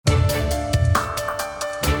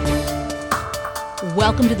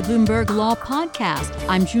Welcome to the Bloomberg Law Podcast.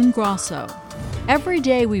 I'm June Grosso. Every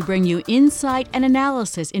day we bring you insight and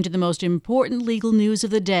analysis into the most important legal news of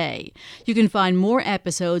the day. You can find more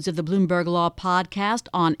episodes of the Bloomberg Law Podcast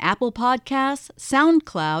on Apple Podcasts,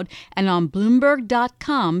 SoundCloud, and on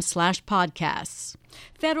Bloomberg.com/podcasts.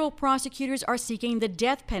 Federal prosecutors are seeking the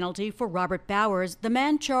death penalty for Robert Bowers, the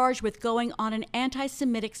man charged with going on an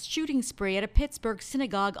anti-Semitic shooting spree at a Pittsburgh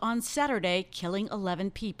synagogue on Saturday, killing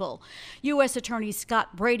 11 people. U.S. Attorney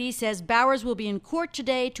Scott Brady says Bowers will be in court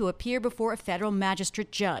today to appear before a federal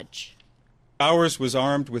magistrate judge. Bowers was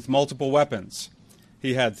armed with multiple weapons.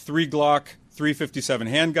 He had 3 Glock 357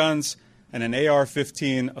 handguns and an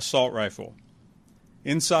AR-15 assault rifle.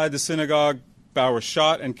 Inside the synagogue, Bowers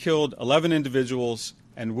shot and killed 11 individuals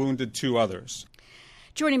and wounded 2 others.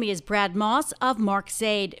 Joining me is Brad Moss of Mark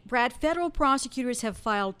Zaid. Brad, federal prosecutors have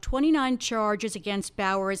filed 29 charges against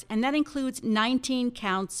Bowers, and that includes 19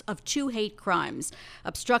 counts of 2 hate crimes: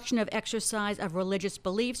 obstruction of exercise of religious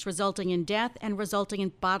beliefs resulting in death and resulting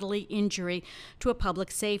in bodily injury to a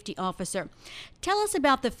public safety officer. Tell us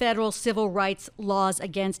about the federal civil rights laws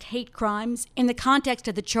against hate crimes in the context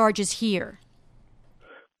of the charges here.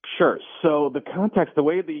 Sure. So the context, the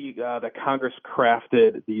way the Congress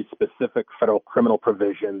crafted these specific federal criminal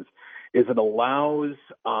provisions is it allows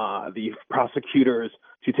the prosecutors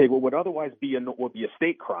to take what would otherwise be a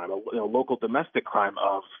state crime, a local domestic crime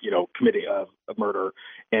of committing a murder,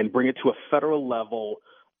 and bring it to a federal level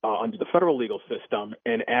under the federal legal system,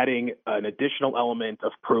 and adding an additional element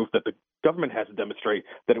of proof that the government has to demonstrate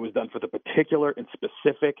that it was done for the particular and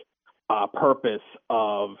specific purpose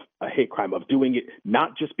of a hate crime, of doing it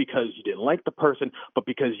not just because you didn't like the person, but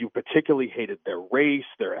because you particularly hated their race,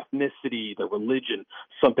 their ethnicity, their religion,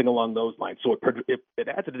 something along those lines. So it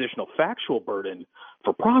adds an additional factual burden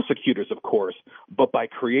for prosecutors, of course, but by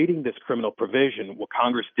creating this criminal provision, what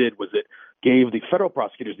Congress did was it gave the federal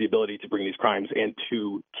prosecutors the ability to bring these crimes and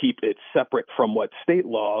to keep it separate from what state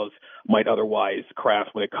laws might otherwise craft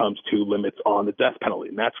when it comes to limits on the death penalty.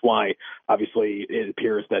 And that's why, obviously, it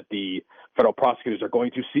appears that the federal prosecutors are going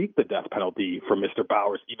to seek the death penalty for Mr.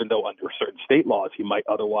 Bowers, even though under certain state laws he might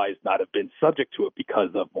otherwise not have been subject to it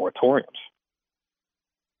because of moratoriums.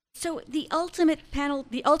 So the ultimate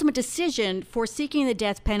decision for seeking the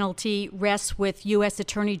death penalty rests with U.S.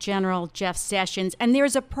 Attorney General Jeff Sessions, and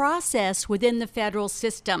there's a process within the federal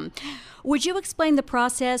system. Would you explain the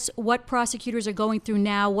process, what prosecutors are going through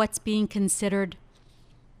now, what's being considered?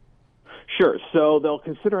 Sure. So they'll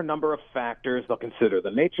consider a number of factors. They'll consider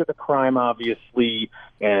the nature of the crime, obviously,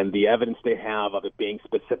 and the evidence they have of it being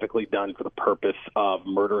specifically done for the purpose of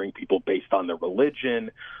murdering people based on their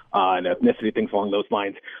religion and ethnicity, things along those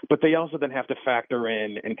lines. But they also then have to factor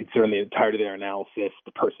in and consider in the entirety of their analysis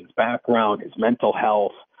the person's background, his mental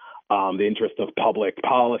health, the interest of public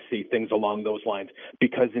policy, things along those lines.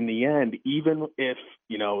 Because in the end, even if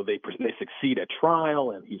they succeed at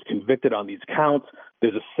trial and he's convicted on these counts,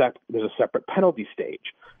 there's a separate penalty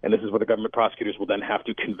stage. And this is where the government prosecutors will then have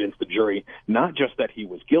to convince the jury not just that he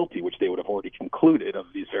was guilty, which they would have already concluded of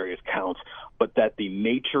these various counts, but that the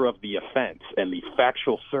nature of the offense and the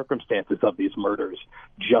factual circumstances of these murders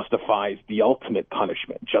justifies the ultimate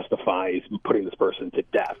punishment, justifies putting this person to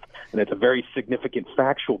death. And it's a very significant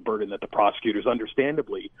factual burden that the prosecutors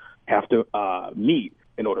understandably have to meet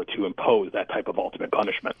in order to impose that type of ultimate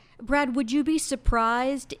punishment. Brad, would you be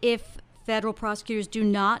surprised if federal prosecutors do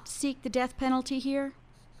not seek the death penalty here?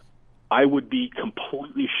 I would be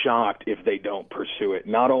completely shocked if they don't pursue it.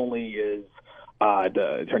 Not only is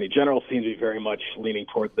the Attorney General seems to be very much leaning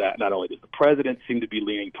towards that, not only does the President seem to be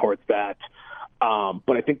leaning towards that,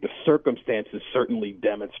 but I think the circumstances certainly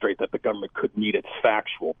demonstrate that the government could meet its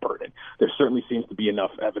factual burden. There certainly seems to be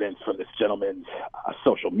enough evidence from this gentleman's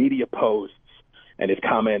social media posts and his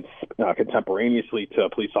comments contemporaneously to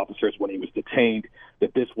police officers when he was detained,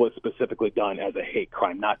 that this was specifically done as a hate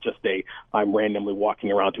crime, not just I'm randomly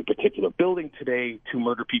walking around to a particular building today to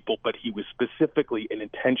murder people, but he was specifically and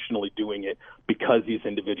intentionally doing it because these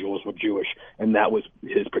individuals were Jewish, and that was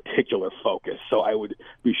his particular focus. So I would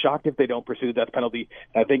be shocked if they don't pursue the death penalty.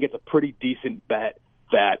 I think it's a pretty decent bet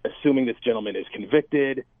that, assuming this gentleman is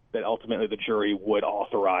convicted, that ultimately the jury would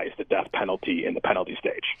authorize the death penalty in the penalty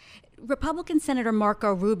stage. Republican Senator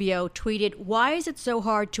Marco Rubio tweeted, "Why is it so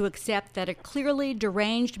hard to accept that a clearly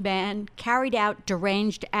deranged man carried out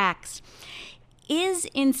deranged acts?" Is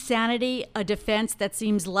insanity a defense that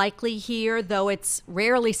seems likely here, though it's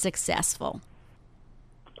rarely successful?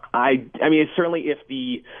 I mean, certainly if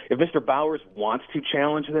Mr. Bowers wants to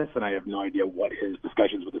challenge this, and I have no idea what his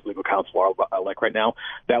discussions with his legal counsel are like right now,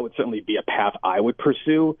 that would certainly be a path I would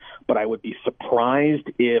pursue. But I would be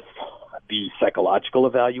surprised if the psychological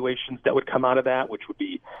evaluations that would come out of that, which would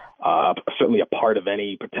be certainly a part of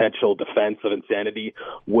any potential defense of insanity,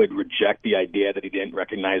 would reject the idea that he didn't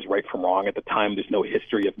recognize right from wrong at the time. There's no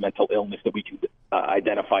history of mental illness that we can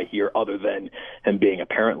identify here other than him being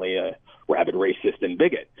apparently a rabid racist and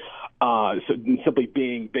bigot. So simply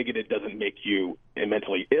being bigoted doesn't make you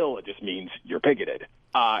mentally ill. It just means you're bigoted.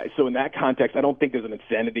 So in that context, I don't think there's an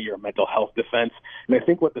insanity or a mental health defense. And I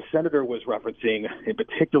think what the senator was referencing in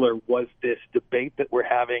particular was this debate that we're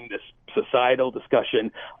having, this societal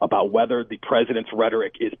discussion about whether the president's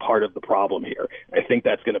rhetoric is part of the problem here. I think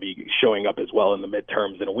that's going to be showing up as well in the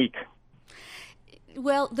midterms in a week.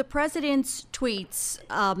 Well, the president's tweets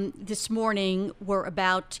this morning were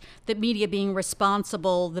about the media being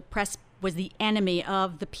responsible. The press was the enemy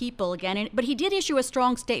of the people again. But he did issue a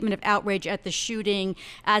strong statement of outrage at the shooting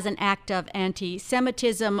as an act of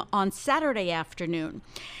anti-Semitism on Saturday afternoon.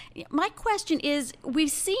 My question is,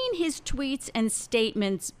 we've seen his tweets and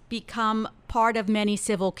statements become part of many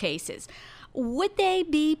civil cases. Would they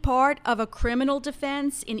be part of a criminal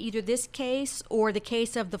defense in either this case or the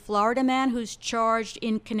case of the Florida man who's charged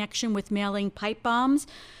in connection with mailing pipe bombs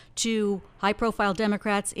to high-profile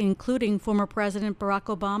Democrats, including former President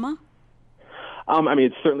Barack Obama? I mean,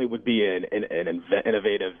 it certainly would be an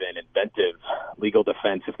innovative and inventive legal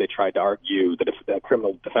defense if they tried to argue that if the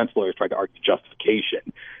criminal defense lawyers tried to argue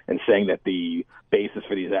justification and saying that the basis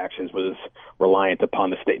for these actions was reliant upon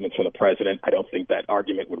the statements from the president. I don't think that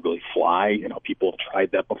argument would really fly. You know, people have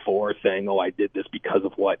tried that before, saying, oh, I did this because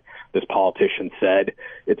of what this politician said.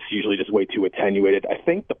 It's usually just way too attenuated. I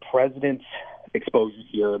think the president's exposure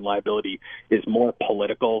here and liability is more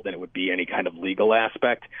political than it would be any kind of legal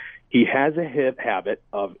aspect. He has a habit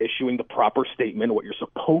of issuing the proper statement, what you're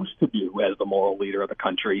supposed to do as the moral leader of the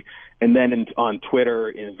country, and then on Twitter,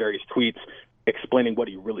 in various tweets, explaining what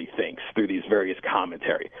he really thinks through these various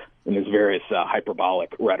commentary and this various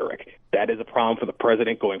hyperbolic rhetoric. That is a problem for the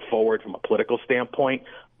president going forward from a political standpoint.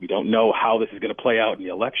 We don't know how this is going to play out in the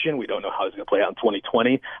election. We don't know how it's going to play out in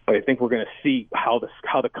 2020. But I think we're going to see how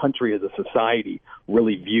the country as a society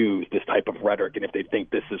really views this type of rhetoric and if they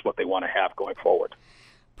think this is what they want to have going forward.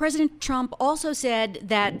 President Trump also said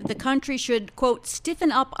that the country should, quote,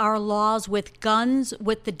 stiffen up our laws with guns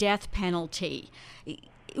with the death penalty.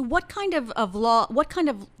 What kind of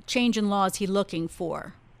change in law is he looking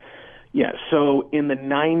for? Yeah, so in the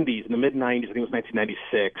 90s, in the mid-90s, I think it was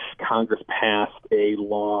 1996, Congress passed a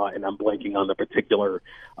law, and I'm blanking on the particular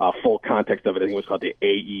full context of it. I think it was called the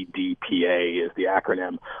AEDPA is the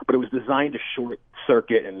acronym, but it was designed to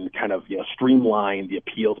short-circuit and kind of streamline the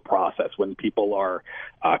appeals process when people are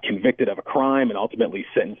convicted of a crime and ultimately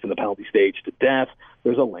sentenced in the penalty stage to death.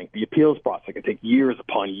 There's a lengthy appeals process. It can take years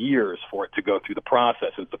upon years for it to go through the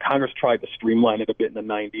process, and so Congress tried to streamline it a bit in the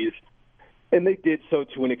 90s. And they did so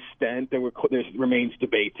to an extent. There remains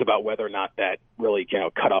debates about whether or not that really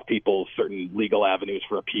cut off people's certain legal avenues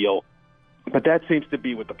for appeal. But that seems to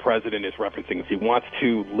be what the president is referencing. Is he wants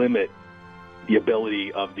to limit the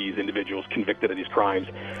ability of these individuals convicted of these crimes.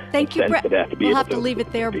 Thank you, Brad. We'll have to leave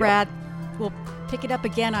it there, Brad. We'll pick it up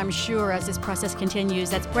again, I'm sure, as this process continues.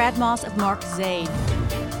 That's Brad Moss of Mark Zaid.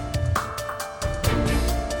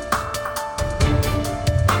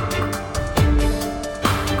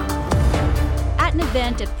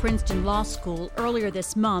 Event at Princeton Law School earlier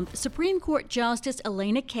this month, Supreme Court Justice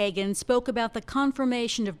Elena Kagan spoke about the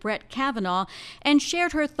confirmation of Brett Kavanaugh and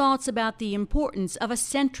shared her thoughts about the importance of a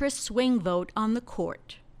centrist swing vote on the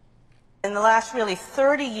court. In the last really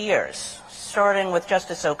 30 years, starting with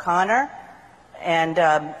Justice O'Connor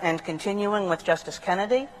and continuing with Justice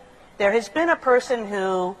Kennedy, there has been a person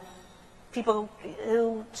who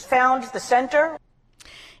found the center.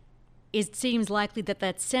 It seems likely that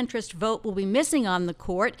centrist vote will be missing on the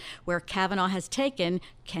court, where Kavanaugh has taken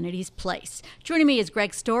Kennedy's place. Joining me is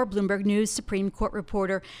Greg Stohr, Bloomberg News Supreme Court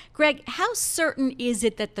reporter. Greg, how certain is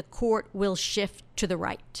it that the court will shift to the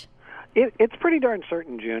right? It's pretty darn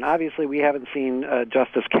certain, June. Obviously, we haven't seen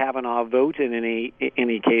Justice Kavanaugh vote in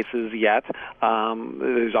any cases yet.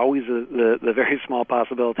 There's always the very small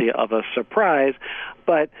possibility of a surprise,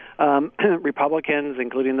 but Republicans,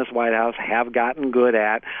 including this White House, have gotten good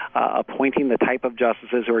at appointing the type of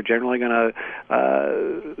justices who are generally going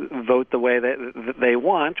to vote the way that they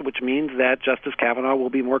want, which means that Justice Kavanaugh will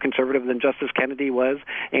be more conservative than Justice Kennedy was,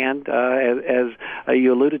 and as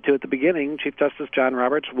you alluded to at the beginning, Chief Justice John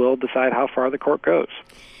Roberts will decide how far the court goes.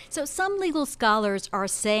 So some legal scholars are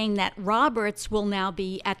saying that Roberts will now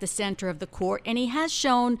be at the center of the court, and he has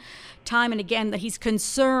shown time and again that he's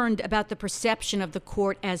concerned about the perception of the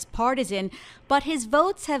court as partisan, but his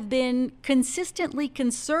votes have been consistently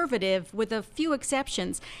conservative with a few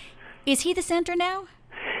exceptions. Is he the center now?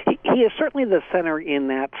 He is certainly the center in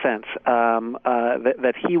that sense,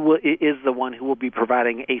 that he is the one who will be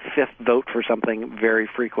providing a fifth vote for something very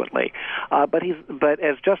frequently. But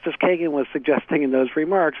as Justice Kagan was suggesting in those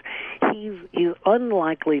remarks, he's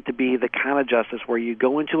unlikely to be the kind of justice where you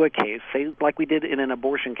go into a case, say like we did in an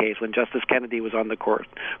abortion case when Justice Kennedy was on the court,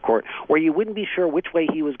 where you wouldn't be sure which way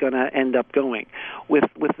he was going to end up going. With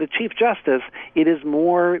the Chief Justice, it is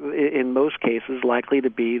more, in most cases, likely to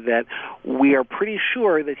be that we are pretty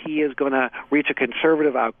sure that he is going to reach a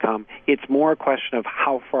conservative outcome. It's more a question of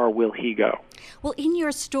how far will he go. Well, in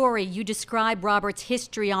your story, you describe Roberts'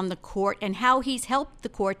 history on the court and how he's helped the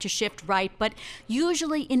court to shift right, but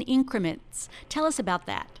usually in increments. Tell us about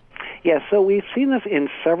that. Yes, so we've seen this in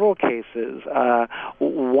several cases.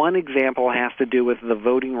 One example has to do with the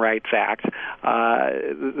Voting Rights Act.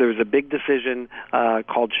 There was a big decision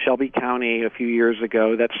called Shelby County a few years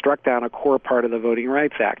ago that struck down a core part of the Voting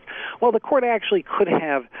Rights Act. Well, the court actually could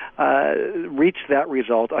have reached that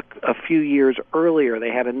result a few years earlier.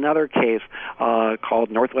 They had another case called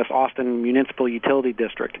Northwest Austin Municipal Utility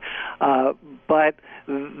District. But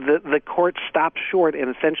the court stopped short,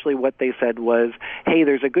 and essentially what they said was, hey,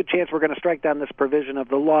 there's a good chance we're going to strike down this provision of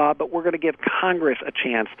the law, but we're going to give Congress a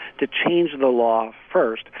chance to change the law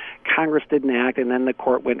first. Congress didn't act, and then the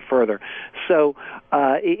court went further. So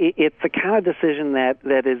it's the kind of decision that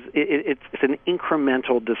is it's an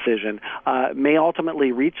incremental decision. May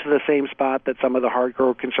ultimately reach the same spot that some of the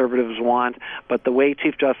hardcore conservatives want, but the way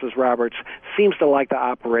Chief Justice Roberts seems to like to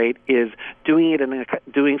operate is doing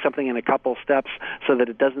something in a couple steps so that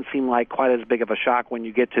it doesn't seem like quite as big of a shock when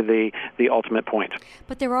you get to the ultimate point.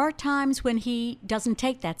 But there are times when he doesn't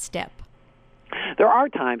take that step. There are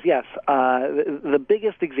times, yes. The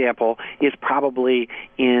biggest example is probably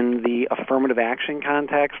in the affirmative action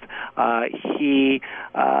context. He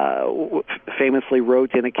famously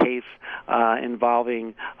wrote in a case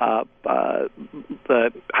involving high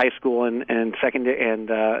school and secondary and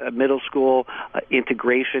middle school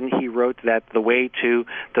integration. He wrote that the way to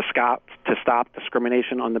stop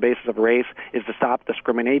discrimination on the basis of race is to stop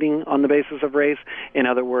discriminating on the basis of race. In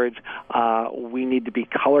other words, we need to be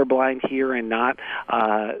colorblind here and not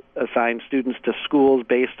assign students to schools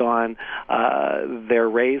based on their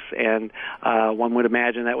race, and one would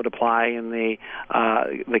imagine that would apply in the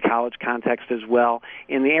college context as well.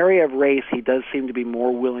 In the area of race, he does seem to be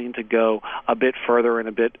more willing to go a bit further and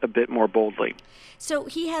a bit more boldly. So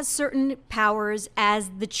he has certain powers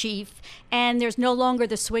as the chief, and there's no longer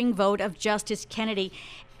the swing vote of Justice Kennedy.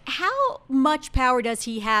 How much power does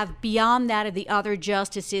he have beyond that of the other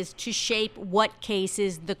justices to shape what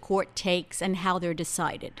cases the court takes and how they're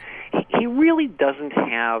decided? He really doesn't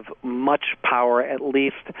have much power, at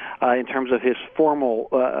least in terms of his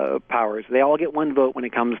formal powers. They all get one vote when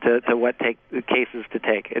it comes to what cases to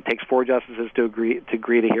take. It takes 4 justices to agree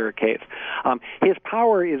to hear a case. His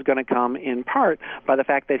power is going to come in part by the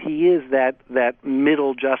fact that he is that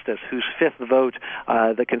middle justice whose fifth vote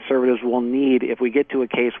the conservatives will need if we get to a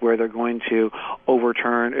case where they're going to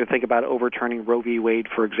think about overturning Roe v. Wade,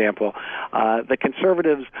 for example. The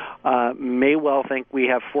conservatives may well think we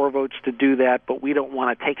have 4 votes to do that, but we don't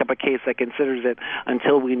want to take up a case that considers it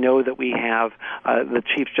until we know that we have the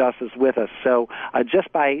Chief Justice with us. So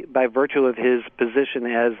just by virtue of his position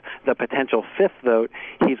as the potential fifth vote,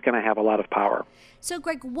 he's going to have a lot of power. So,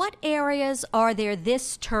 Greg, what areas are there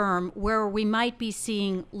this term where we might be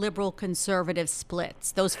seeing liberal-conservative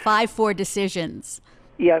splits, those 5-4 decisions?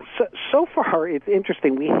 Yeah, so far it's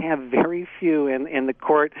interesting. We have very few, and the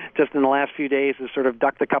court just in the last few days has sort of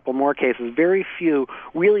ducked a couple more cases, very few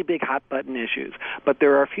really big hot-button issues. But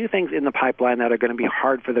there are a few things in the pipeline that are going to be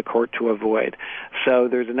hard for the court to avoid. So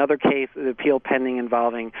there's another case, an appeal pending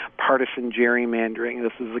involving partisan gerrymandering.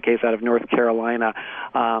 This is a case out of North Carolina.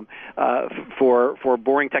 For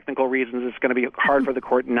boring technical reasons, it's going to be hard for the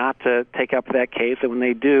court not to take up that case. And when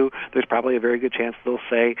they do, there's probably a very good chance they'll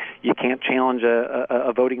say you can't challenge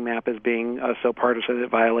a voting map as being so partisan it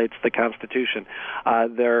violates the Constitution.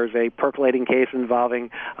 There's a percolating case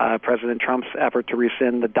involving President Trump's effort to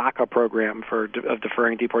rescind the DACA program of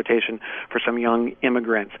deferring deportation for some young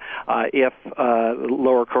immigrants. If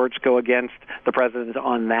lower courts go against the president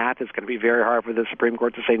on that, it's going to be very hard for the Supreme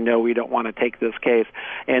Court to say, no, we don't want to take this case.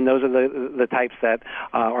 And those are the types that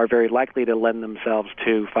are very likely to lend themselves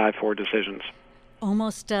to 5-4 decisions.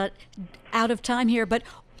 Almost out of time here, but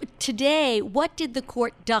today, what did the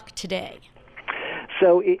court duck today?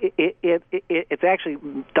 So it's actually,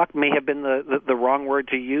 duck may have been the wrong word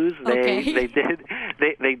to use. They did.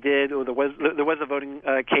 Or there was a voting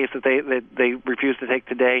case that they refused to take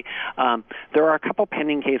today. There are a couple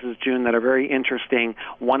pending cases, June, that are very interesting.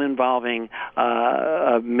 One involving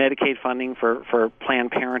Medicaid funding for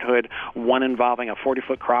Planned Parenthood. One involving a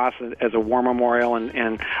 40-foot cross as a war memorial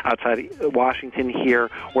and outside Washington here,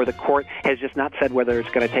 where the court has just not said whether it's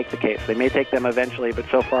going to take the case. They may take them eventually, but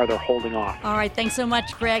so far they're holding off. All right, thanks so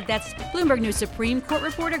much, Greg. That's Bloomberg News Supreme Court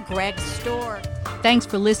reporter Greg Storr. Thanks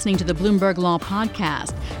for listening to the Bloomberg Law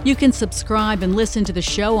Podcast. You can subscribe and listen to the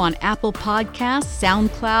show on Apple Podcasts,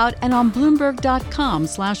 SoundCloud, and on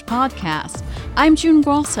Bloomberg.com/podcast. I'm June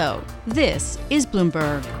Grosso. This is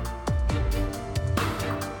Bloomberg.